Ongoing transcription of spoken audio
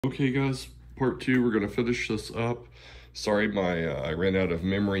Okay guys, part two, we're gonna finish this up. Sorry, I ran out of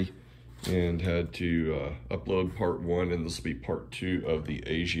memory and had to upload part one, and this will be part two of the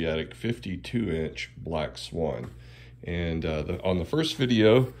Asiatic 52-inch Black Swan. And on the first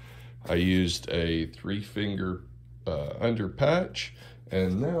video, I used a 3-finger under patch,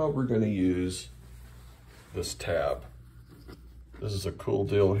 and now we're gonna use this tab. This is a cool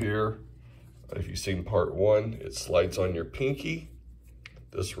deal here. If you've seen part one, it slides on your pinky.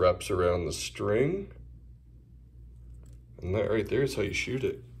 This wraps around the string. And that right there is how you shoot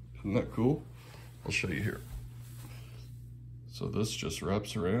it. Isn't that cool? I'll show you here. So this just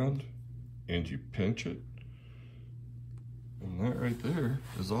wraps around and you pinch it. And that right there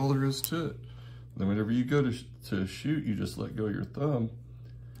is all there is to it. And then whenever you go to shoot, you just let go of your thumb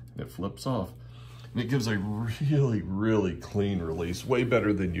and it flips off. And it gives a really, really clean release, way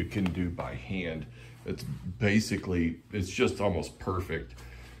better than you can do by hand. It's just almost perfect.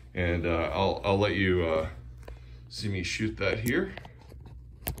 And I'll let you see me shoot that here.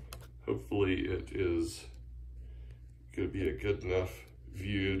 Hopefully it is gonna be a good enough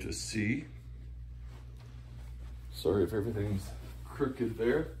view to see. Sorry if everything's crooked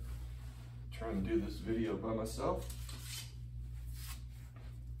there. I'm trying to do this video by myself.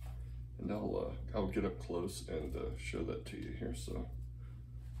 And I'll get up close and show that to you here. So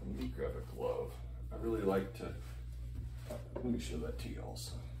let me grab a glove. I really like to, let me show that to you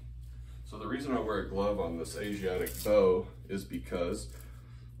also. So the reason I wear a glove on this Asiatic bow is because,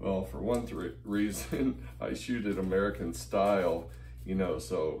 well, for one reason, I shoot it American style, you know,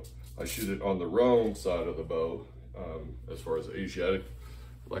 so I shoot it on the wrong side of the bow. As far as Asiatic,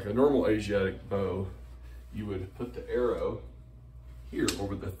 like a normal Asiatic bow, you would put the arrow here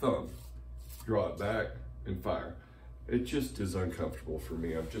over the thumb, draw it back and fire. It just is uncomfortable for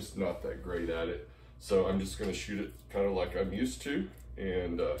me. I'm just not that great at it. So I'm just gonna shoot it kind of like I'm used to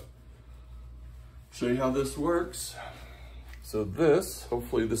and show you how this works. So this,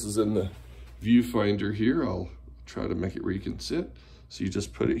 hopefully this is in the viewfinder here. I'll try to make it where you can sit. So you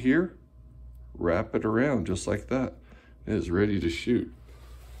just put it here, wrap it around just like that. It is ready to shoot.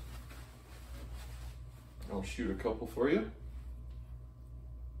 I'll shoot a couple for you.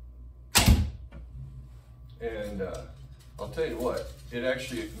 And I'll tell you what, it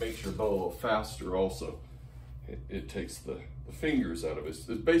actually makes your bow a little faster also. It takes the fingers out of it. It's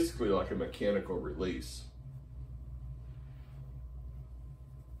basically like a mechanical release.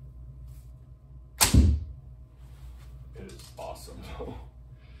 It is awesome though.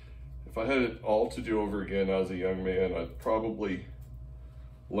 If I had it all to do over again as a young man, I'd probably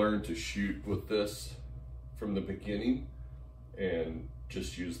learn to shoot with this from the beginning and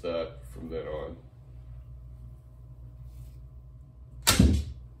just use that from then on.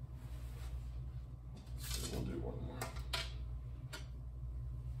 We'll do one more.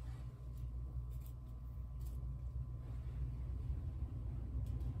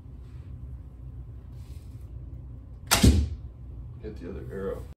 Hit the other arrow.